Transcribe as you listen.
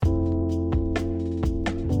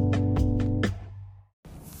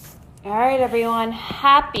All right, everyone.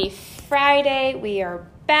 Happy Friday. We are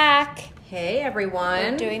back. Hey,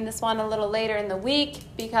 everyone. We're doing this one a little later in the week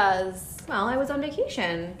because... Well, I was on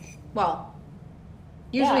vacation. Well,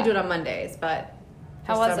 usually do it on Mondays, but...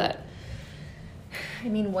 How was it? I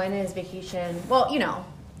mean, when is vacation? Well, you know.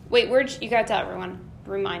 Wait, you got to tell everyone.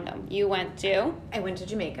 Remind them. You went to? I went to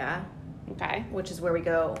Jamaica. Okay. Which is where we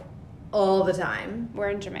go all the time. We're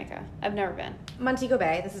in Jamaica. I've never been. Montego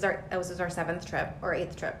Bay. This is our 7th trip, or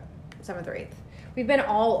 8th trip. 7th or 8th. We've been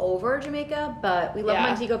all over Jamaica, but we love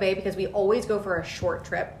Montego Bay because we always go for a short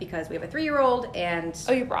trip because we have a 3-year-old and...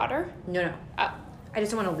 Oh, you brought her? No. Oh. I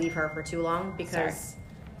just don't want to leave her for too long because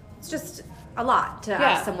it's just a lot to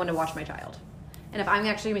ask someone to watch my child. And if I'm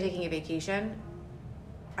actually going to be taking a vacation,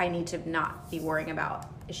 I need to not be worrying about,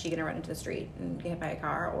 is she going to run into the street and get hit by a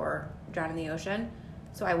car or drown in the ocean?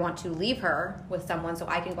 So I want to leave her with someone so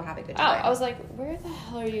I can go have a good time. Oh, I was like, where the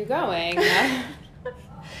hell are you going?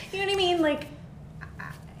 You know what I mean? Like,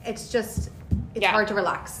 it's hard to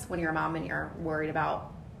relax when you're a mom and you're worried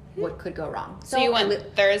about what could go wrong. So you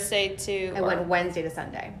went Thursday to... I went Wednesday to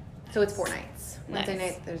Sunday. So it's 4 nights. Nice. Wednesday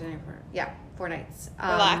night, Thursday night, 4 nights.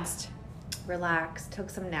 Relaxed.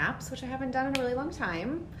 Took some naps, which I haven't done in a really long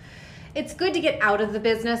time. It's good to get out of the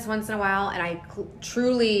business once in a while, and I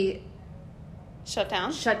truly... Shut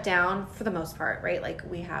down for the most part, right? Like,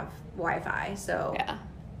 we have Wi-Fi, so... Yeah.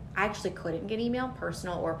 I actually couldn't get email,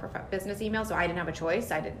 personal or business email, so I didn't have a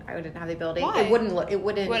choice. I didn't have the ability. Why? It wouldn't load.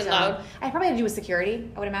 I probably had to do with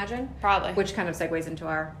security, I would imagine. Probably. Which kind of segues into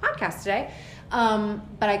our podcast today.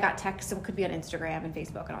 But I got texts, and could be on Instagram and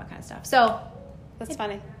Facebook and all that kind of stuff. So that's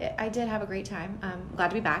funny. I did have a great time. Glad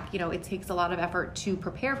to be back. You know, it takes a lot of effort to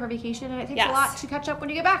prepare for vacation, and it takes a lot to catch up when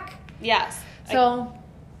you get back. Yes. So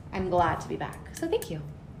I'm glad to be back. So thank you.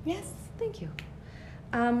 Yes. Thank you.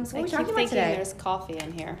 So what are we talking about today? There's coffee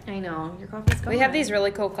in here. I know. Your coffee's gone. We have these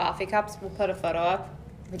really cool coffee cups. We'll put a photo up.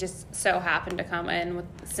 We just so happen to come in with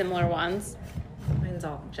similar ones. Mine's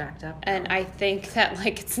all jacked up. And I think that,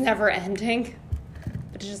 like, it's never ending.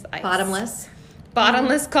 But it's just ice.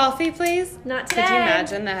 Bottomless coffee, please. Not today. Could you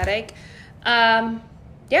imagine the headache?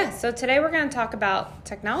 So today we're going to talk about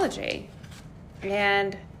technology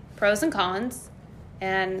and pros and cons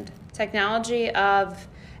and technology of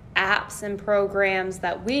apps and programs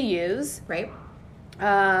that we use. Right.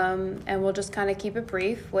 And we'll just kind of keep it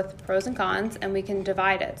brief with pros and cons, and we can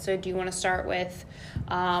divide it. So do you want to start with, we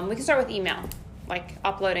can start with email, like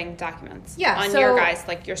uploading documents on your guys,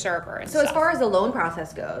 like your server and stuff. So as far as the loan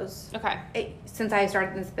process goes, since I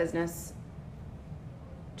started this business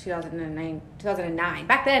 2009,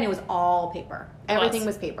 back then it was all paper. Everything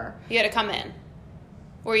was paper. You had to come in,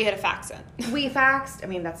 or you had to fax it. We faxed. I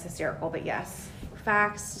mean, that's hysterical, but yes.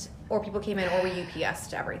 Faxed, or people came in, or we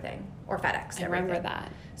UPS'd everything, or FedEx'd everything. I remember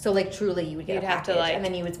that. So, like, truly, you would get a package, and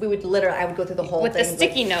then I would go through the whole with thing. With the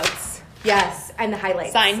sticky notes. Yes, and the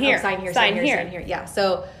highlights. Sign here. Sign here. Yeah,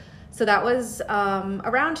 so that was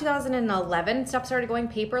around 2011, stuff started going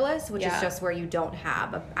paperless, which is just where you don't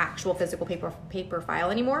have an actual physical paper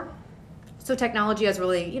file anymore. So technology has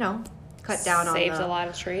really, cut down on Saved a lot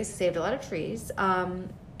of trees. And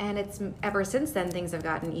it's ever since then, things have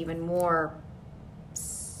gotten even more...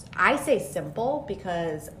 I say simple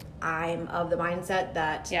because I'm of the mindset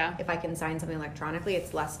that if I can sign something electronically,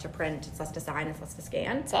 it's less to print, it's less to sign, it's less to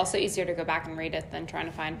scan. It's also easier to go back and read it than trying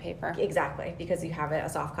to find paper. Exactly, because you have a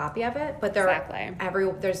soft copy of it. But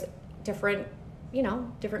there's different,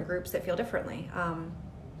 different groups that feel differently.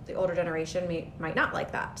 The older generation might not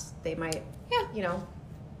like that. They might,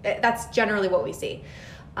 that's generally what we see.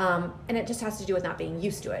 And it just has to do with not being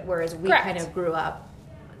used to it, whereas we kind of grew up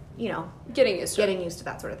getting used to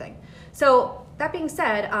that sort of thing. So that being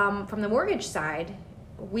said, from the mortgage side,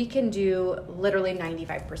 we can do literally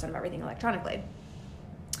 95% of everything electronically.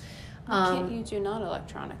 Why can't you do not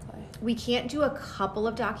electronically? We can't do a couple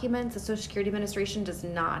of documents. The Social Security Administration does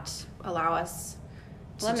not allow us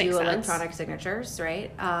to do electronic signatures,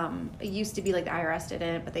 right? It used to be like the IRS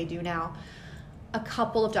didn't, but they do now. A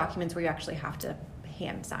couple of documents where you actually have to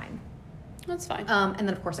hand sign. That's fine. And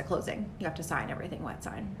then, of course, at closing, you have to sign everything, wet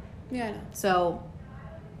sign. Yeah, I know. So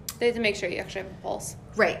they have to make sure you actually have a pulse.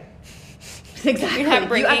 Right. Exactly. You're not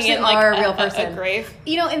bringing in like a real person. A grave.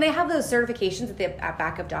 And they have those certifications at the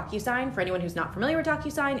back of DocuSign. For anyone who's not familiar with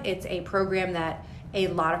DocuSign, it's a program that a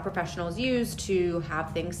lot of professionals use to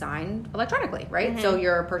have things signed electronically, right? Mm-hmm. So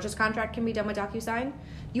your purchase contract can be done with DocuSign.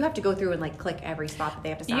 You have to go through and like click every spot that they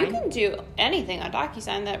have to sign. You can do anything on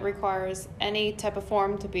DocuSign that requires any type of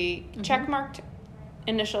form to be checkmarked,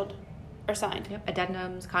 initialed, or signed. Yep.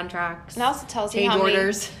 Addendums, contracts. And it also tells you change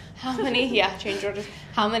orders. How many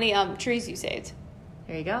trees you saved.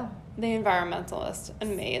 There you go. The environmentalist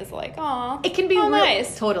in me is like, "Aw, it can be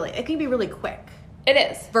nice." Totally. It can be really quick. It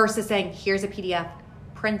is. Versus saying, here's a PDF,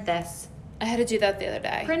 print this. I had to do that the other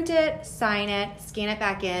day. Print it, sign it, scan it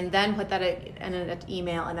back in, then put that in an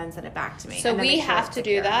email, and then send it back to me. So we have to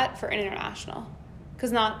do that for international.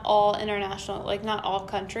 Because not all international, like not all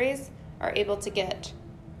countries are able to get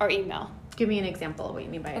our email. Give me an example of what you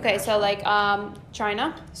mean by okay, so like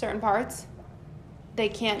China, certain parts,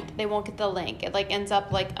 they won't get the link. It like ends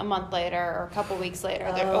up like a month later or a couple weeks later,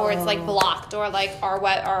 or it's like blocked, or like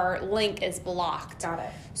our link is blocked. Got it.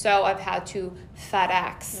 So I've had to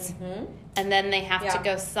FedEx, and then they have to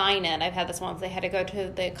go sign it. I've had this once. They had to go to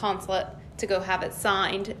the consulate to go have it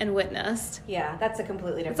signed and witnessed. Yeah, that's a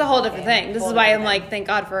completely different. It's a whole different thing. This is why I'm like, thank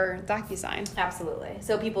God for DocuSign. Absolutely.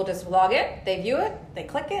 So people just log it, they view it, they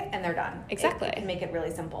click it, and they're done. Exactly. It can make it really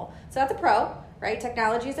simple. So that's a pro, right?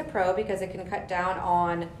 Technology is a pro because it can cut down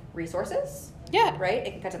on resources. Yeah. Right?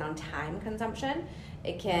 It can cut down on time consumption.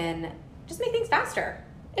 It can just make things faster.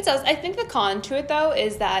 It does. I think the con to it, though,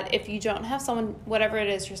 is that if you don't have someone, whatever it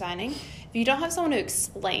is you're signing, if you don't have someone who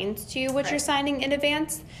explains to you what you're signing in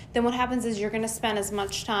advance, then what happens is you're going to spend as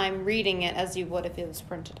much time reading it as you would if it was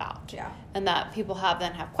printed out. Yeah. And that people have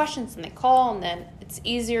questions and they call, and then it's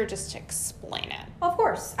easier just to explain it. Well, of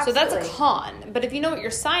course. Absolutely. So that's a con. But if you know what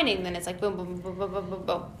you're signing, then it's like boom, boom, boom, boom, boom, boom,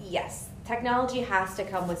 boom. Yes. Technology has to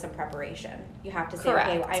come with some preparation. You have to say, Correct.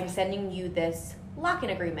 okay, I'm sending you this lock-in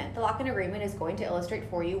agreement. The lock-in agreement is going to illustrate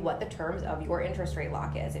for you what the terms of your interest rate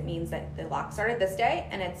lock is. It means that the lock started this day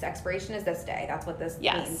and its expiration is this day. That's what this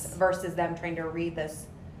means. Versus them trying to read this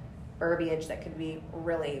verbiage that could be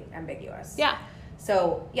really ambiguous. Yeah.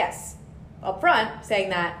 So, yes, up front, saying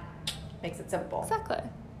that makes it simple. Exactly.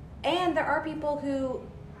 And there are people who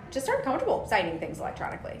just aren't comfortable signing things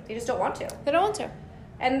electronically. They just don't want to. They don't want to.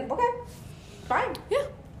 And, okay, fine.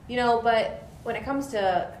 Yeah. But when it comes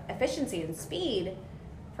to efficiency and speed,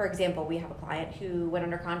 for example, we have a client who went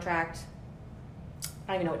under contract.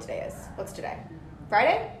 I don't even know what today is. What's today?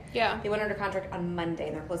 Friday? Yeah. They went under contract on Monday,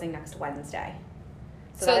 and they're closing next Wednesday.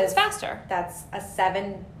 So it's faster. That's a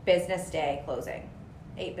 7 business day closing,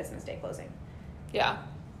 8 business day closing. Yeah.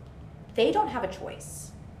 They don't have a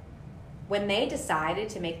choice. When they decided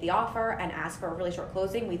to make the offer and ask for a really short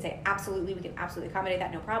closing, we'd say, absolutely, we can absolutely accommodate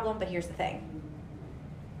that, no problem. But here's the thing.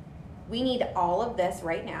 We need all of this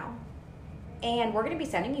right now. And we're going to be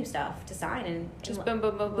sending you stuff to sign. And just boom,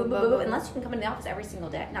 boom, boom, boom, boom, boom. Unless you can come into the office every single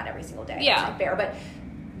day. Not every single day. Yeah. That's not fair.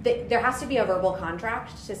 But there has to be a verbal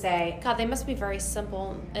contract to say. God, they must be very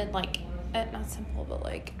simple and like, not simple, but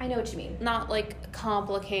like. I know what you mean. Not like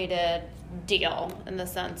complicated deal in the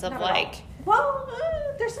sense of not like. Well,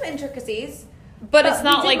 there's some intricacies. But it's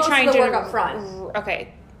not like trying to work up front.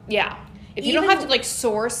 Okay. Yeah. If you don't have to like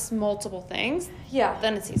source multiple things,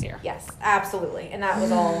 then it's easier. Yes, absolutely. And that was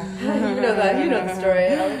all. You know the story,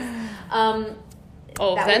 Alex.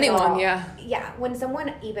 If anyone, yeah. Yeah, when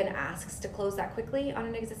someone even asks to close that quickly on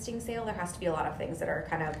an existing sale, there has to be a lot of things that are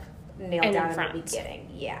kind of nailed down in the beginning.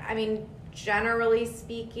 Yeah, I mean, generally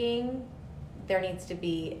speaking, there needs to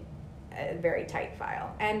be a very tight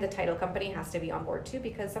file, and the title company has to be on board too,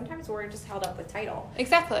 because sometimes we're just held up with title.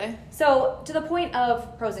 Exactly. So to the point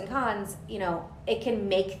of pros and cons, it can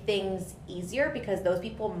make things easier because those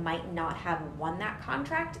people might not have won that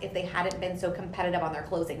contract if they hadn't been so competitive on their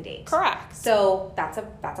closing date. Correct. So that's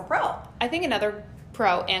a pro. I think another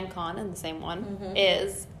pro and con in the same one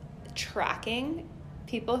is tracking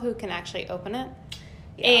people who can actually open it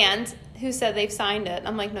and who said they've signed it.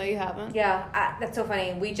 I'm like, no, you haven't. Yeah, that's so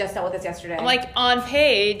funny. We just dealt with this yesterday. I'm like, on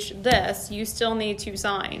page this, you still need to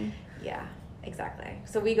sign. Yeah, exactly.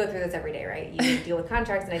 So we go through this every day, right? You deal with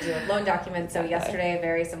contracts and I deal with loan documents. So yesterday, a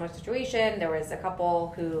very similar situation. There was a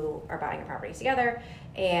couple who are buying a property together,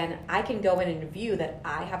 and I can go in and view that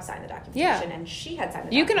I have signed the documentation and she had signed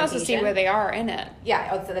the documentation. You can also see where they are in it.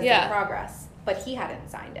 Yeah, so that's in progress. But he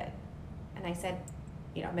hadn't signed it. And I said,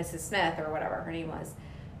 Mrs. Smith or whatever her name was,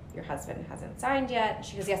 your husband hasn't signed yet. And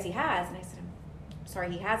she goes, yes, he has. And I said, I'm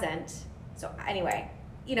sorry, he hasn't. So anyway,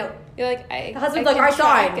 you're like, the husband's like, I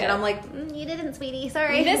signed. And I'm like, you didn't, sweetie.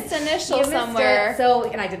 Sorry. You missed initial somewhere. So,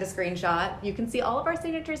 and I did a screenshot. You can see all of our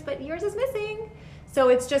signatures, but yours is missing. So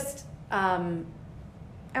it's just, everyone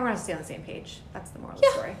has to stay on the same page. That's the moral of the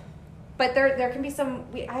story. But there can be some,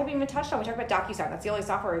 I haven't even touched on, we talked about DocuSign. That's the only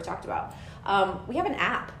software we've talked about. We have an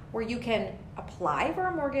app where you can apply for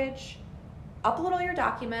a mortgage, upload all your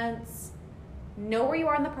documents, know where you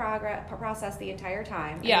are in the process the entire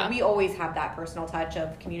time. Yeah. We always have that personal touch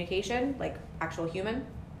of communication, like actual human.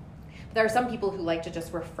 But there are some people who like to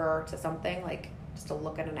just refer to something, like just to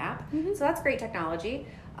look at an app. So that's great technology.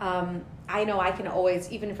 I know I can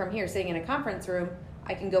always, even from here, sitting in a conference room,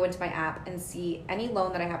 I can go into my app and see any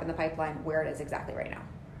loan that I have in the pipeline where it is exactly right now.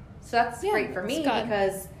 So that's great for me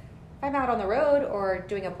because if I'm out on the road or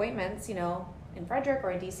doing appointments, you know, in Frederick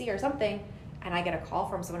or in DC or something, and I get a call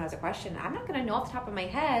from someone who has a question, I'm not going to know off the top of my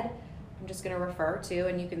head. I'm just going to refer to,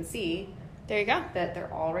 and you can see. There you go. That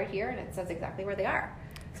they're all right here, and it says exactly where they are.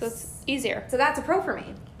 So it's easier. So that's a pro for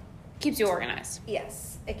me. Keeps you organized.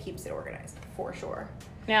 Yes, it keeps it organized, for sure.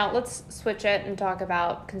 Now, let's switch it and talk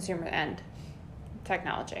about consumer end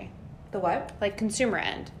technology. The what? Like consumer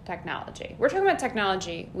end technology. We're talking about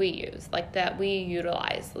technology we use, like that we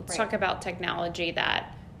utilize. Let's talk about technology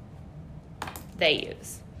that they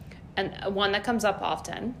use. And one that comes up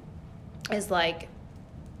often is like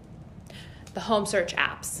the home search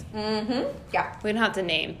apps. Mm-hmm. Yeah. We don't have to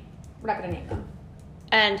name. We're not going to name them.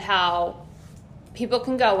 And how people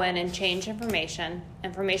can go in and change information.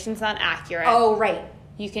 Information's not accurate. Oh, right.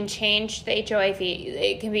 You can change the HOA fee.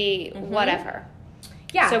 It can be whatever.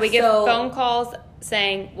 Yeah. So we get phone calls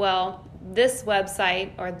saying, well, this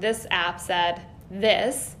website or this app said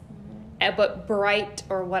this, but Bright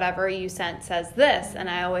or whatever you sent says this. And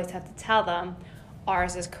I always have to tell them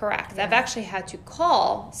ours is correct. Yeah. I've actually had to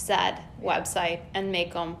call said website and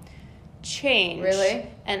make them change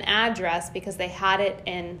an address because they had it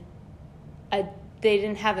in they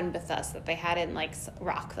didn't have it in Bethesda. They had it in like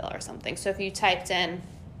Rockville or something. So if you typed in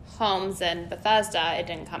homes in Bethesda, it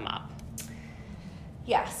didn't come up.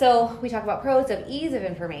 Yeah, so we talk about pros of ease of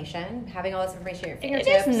information, having all this information at your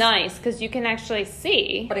fingertips. It is nice because you can actually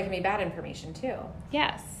see. But it can be bad information too.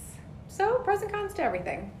 Yes. So pros and cons to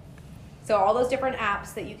everything. So all those different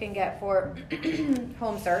apps that you can get for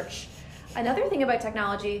home search. Another thing about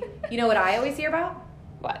technology, you know what I always hear about?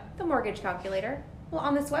 What? The mortgage calculator. Well,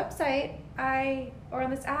 on this website, or on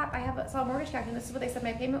this app, I saw a mortgage calculator, and this is what they said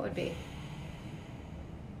my payment would be.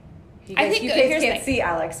 You guys can't see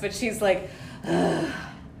Alex, but she's like, ugh.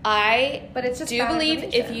 But it's just do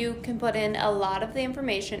believe if you can put in a lot of the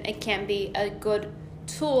information, it can be a good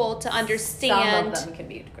tool to understand. Some of them can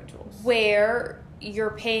be good tools. Where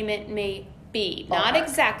your payment may be. Ballpark. Not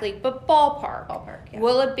exactly, but ballpark. Ballpark, yeah.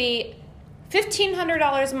 Will it be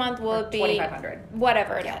 $1,500 a month? Will it be $2,500?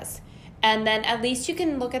 Whatever it is. And then at least you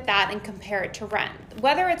can look at that and compare it to rent.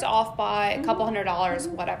 Whether it's off by a couple $100,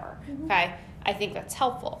 whatever. Okay? I think that's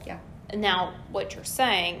helpful. Yeah. Now, what you're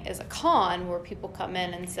saying is a con where people come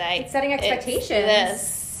in and say... It's setting expectations. It's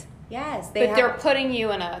this. Yes. They're putting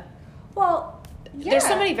you in a... Well, yeah. There's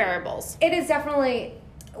so many variables. It is definitely...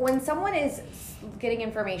 When someone is getting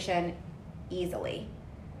information easily,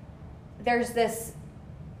 there's this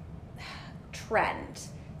trend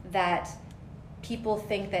that people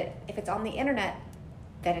think that if it's on the internet,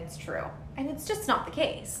 that it's true. And it's just not the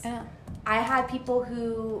case. Yeah. I had people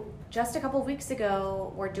who just a couple of weeks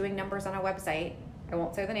ago were doing numbers on a website. I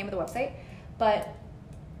won't say the name of the website, but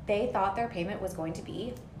they thought their payment was going to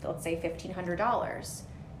be, let's say, $1,500.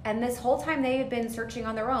 And this whole time they had been searching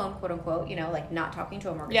on their own, quote unquote, you know, like not talking to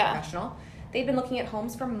a mortgage professional. They'd been looking at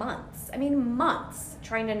homes for months. I mean, months,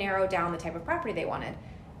 trying to narrow down the type of property they wanted.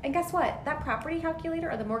 And guess what? That property calculator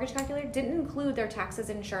or the mortgage calculator didn't include their taxes,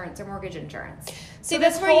 insurance, or mortgage insurance. See,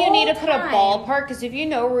 that's where you need to put a ballpark, because if you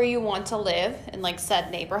know where you want to live in like said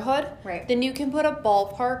neighborhood, then you can put a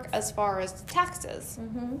ballpark as far as taxes.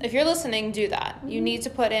 Mm-hmm. If you're listening, do that. Mm-hmm. You need to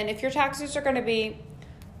put in, if your taxes are going to be,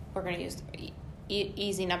 we're going to use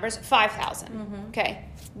easy numbers, $5,000. Okay,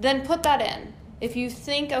 then put that in. If you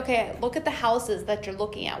think, okay, look at the houses that you're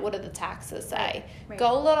looking at. What do the taxes say? Right.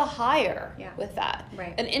 Go a little higher with that.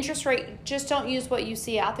 Right. An interest rate, just don't use what you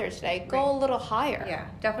see out there today. Go a little higher. Yeah,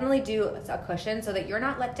 definitely do a cushion so that you're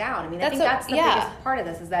not let down. I mean, I think that's the biggest part of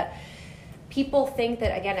this is that people think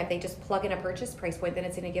that, again, if they just plug in a purchase price point, then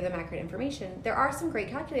it's going to give them accurate information. There are some great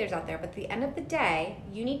calculators out there, but at the end of the day,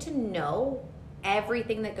 you need to know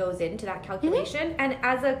everything that goes into that calculation. And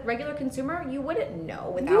as a regular consumer, you wouldn't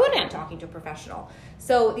know without talking to a professional.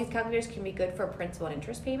 So these calculators can be good for principal and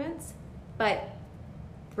interest payments, but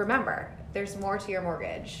remember, there's more to your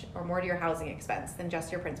mortgage or more to your housing expense than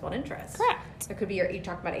just your principal and interest. Correct. It could be you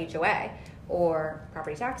talked about HOA or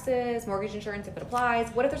property taxes, mortgage insurance if it applies.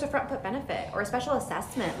 What if there's a front foot benefit or a special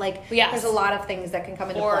assessment? Like, there's a lot of things that can come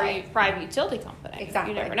into play. Or a private utility company.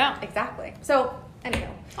 Exactly. You never know. Exactly. So, anyway.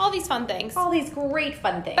 All these fun things. All these great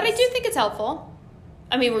fun things. But I do think it's helpful.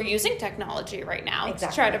 I mean, we're using technology right now to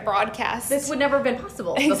try to broadcast. This would never have been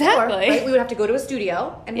possible before, right? We would have to go to a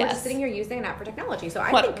studio, and we're just sitting here using an app for technology. So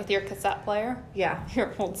I think with your cassette player? Yeah.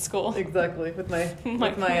 You're old school. Exactly. With my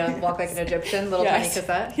Walk Like an Egyptian little tiny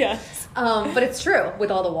cassette. Yes. But it's true.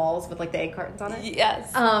 With all the walls with like the egg cartons on it.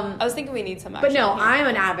 Yes. I was thinking we need some action. But no, I'm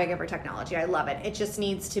an advocate for technology. I love it. It just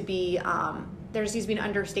needs to be, there just needs to be an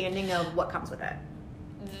understanding of what comes with it.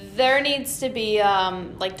 there needs to be,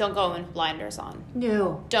 like, don't go in blinders on.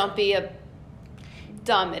 No. Don't be a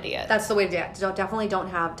dumb idiot. That's the way to do it. Definitely don't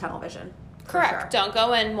have tunnel vision. Correct. Sure. Don't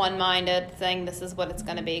go in one-minded saying this is what it's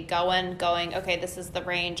going to be. Go in going, okay, this is the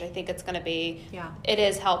range I think it's going to be. Yeah. It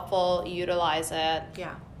is helpful. Utilize it.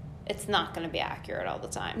 Yeah. It's not going to be accurate all the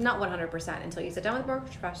time. Not 100% until you sit down with a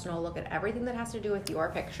mortgage professional, look at everything that has to do with your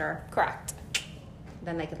picture. Correct.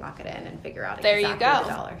 Then they can lock it in and figure out there exactly you go. the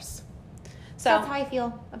dollars. So that's how I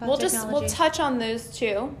feel about technology. We'll touch on those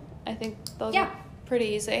two. I think those are pretty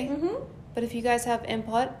easy. Mm-hmm. But if you guys have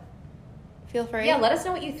input, feel free. Yeah, let us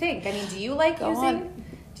know what you think. I mean, do you like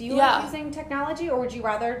using technology, or would you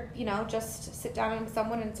rather, just sit down with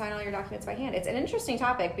someone and sign all your documents by hand? It's an interesting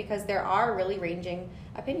topic because there are really ranging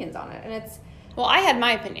opinions on it, and it's. Well, I had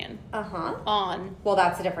my opinion. On. Well,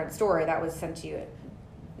 that's a different story. That was sent to you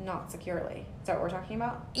not securely. Is that what we're talking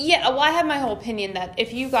about? Yeah, well, I have my whole opinion that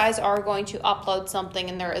if you guys are going to upload something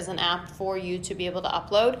and there is an app for you to be able to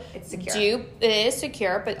upload, it's secure. It is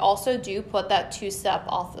secure, but also do put that two-step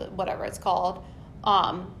whatever it's called.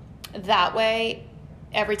 That way,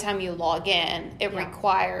 every time you log in, it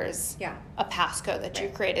requires a passcode that you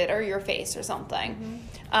created or your face or something.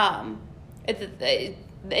 Mm-hmm.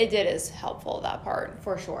 It is helpful, that part.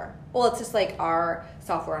 For sure. Well, it's just like our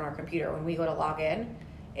software on our computer. When we go to log in,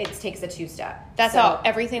 it takes a two-step. That's how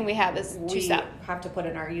everything we have is two-step. We have to put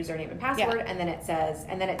in our username and password, and then it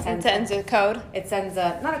sends a code. It sends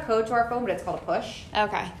not a code to our phone, but it's called a push.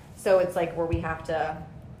 Okay. So it's like where we have to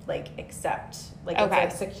accept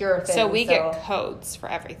it's a secure thing. So we get codes for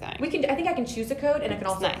everything. I think I can choose a code, and it can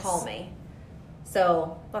also call me.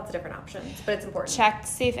 So lots of different options, but it's important. Check to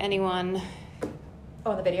see if anyone.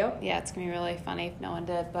 Oh, the video? Yeah, it's gonna be really funny if no one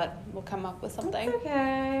did, but we'll come up with something. It's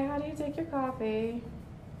okay. How do you take your coffee?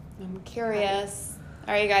 I'm curious.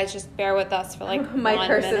 All right, you guys, just bear with us for like my 1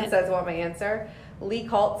 person minute. says, want my answer. Lee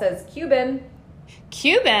Colt says Cuban.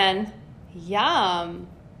 Cuban? Yum.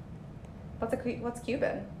 What's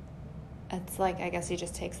Cuban? It's like, I guess he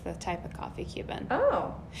just takes the type of coffee, Cuban.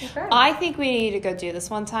 Oh, okay. I think we need to go do this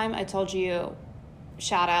one time. I told you,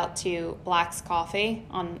 shout out to Black's Coffee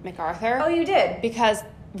on MacArthur. Oh, you did? Because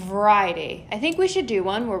variety. I think we should do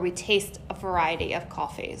one where we taste a variety of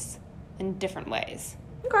coffees in different ways.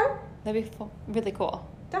 Okay. That'd be really cool.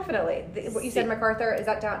 Definitely. What you said, MacArthur, is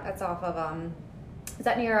that down? That's off of, is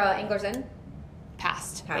that near Anglers Inn?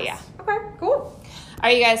 Past. Yeah. Okay, cool. All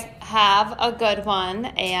right, you guys, have a good one,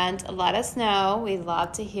 and let us know. We'd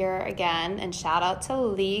love to hear again, and shout out to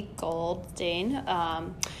Lee Goldstein,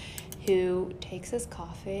 who takes his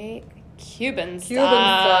coffee Cuban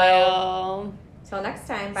style. Till next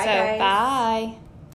time. Bye, guys. Bye.